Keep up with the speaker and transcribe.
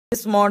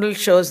This model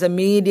shows the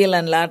medial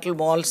and lateral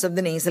walls of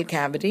the nasal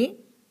cavity.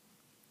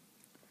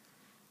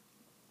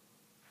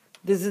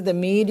 This is the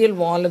medial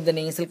wall of the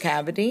nasal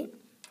cavity.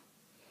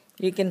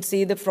 You can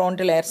see the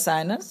frontal air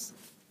sinus,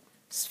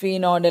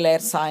 sphenoidal air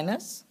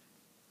sinus.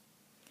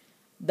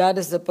 That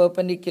is the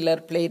perpendicular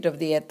plate of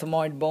the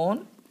ethmoid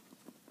bone.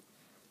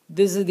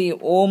 This is the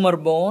omer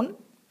bone.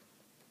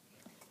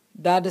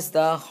 That is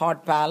the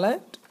hard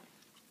palate.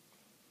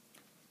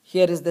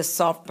 Here is the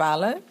soft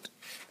palate.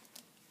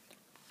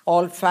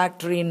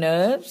 Olfactory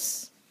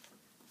nerves.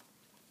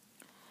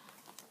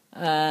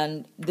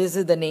 And this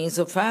is the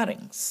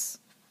nasopharynx.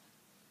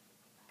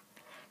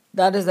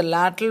 That is the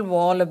lateral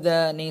wall of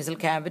the nasal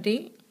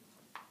cavity.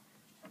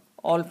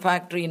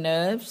 Olfactory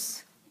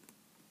nerves.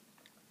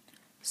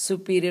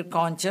 Superior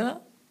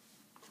concha,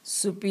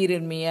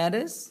 superior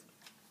meatus,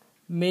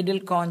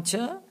 middle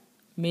concha,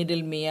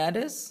 middle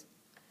meatus,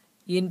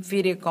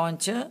 inferior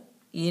concha,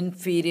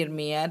 inferior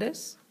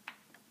meatus,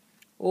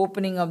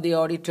 opening of the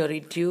auditory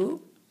tube,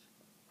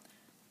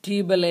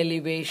 tubal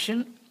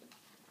elevation,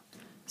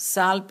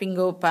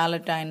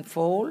 salpingo-palatine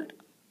fold,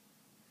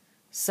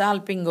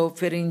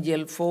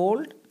 salpingo-pharyngeal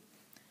fold,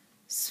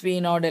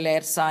 sphenoidal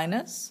air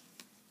sinus,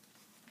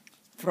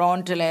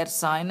 frontal air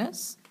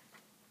sinus.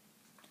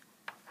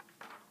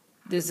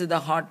 This is the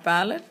hard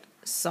palate,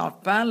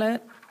 soft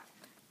palate.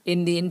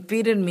 In the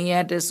inferior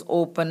meatus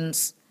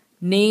opens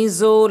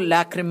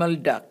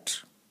nasolacrimal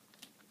duct.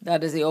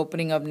 That is the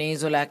opening of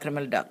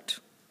nasolacrimal duct.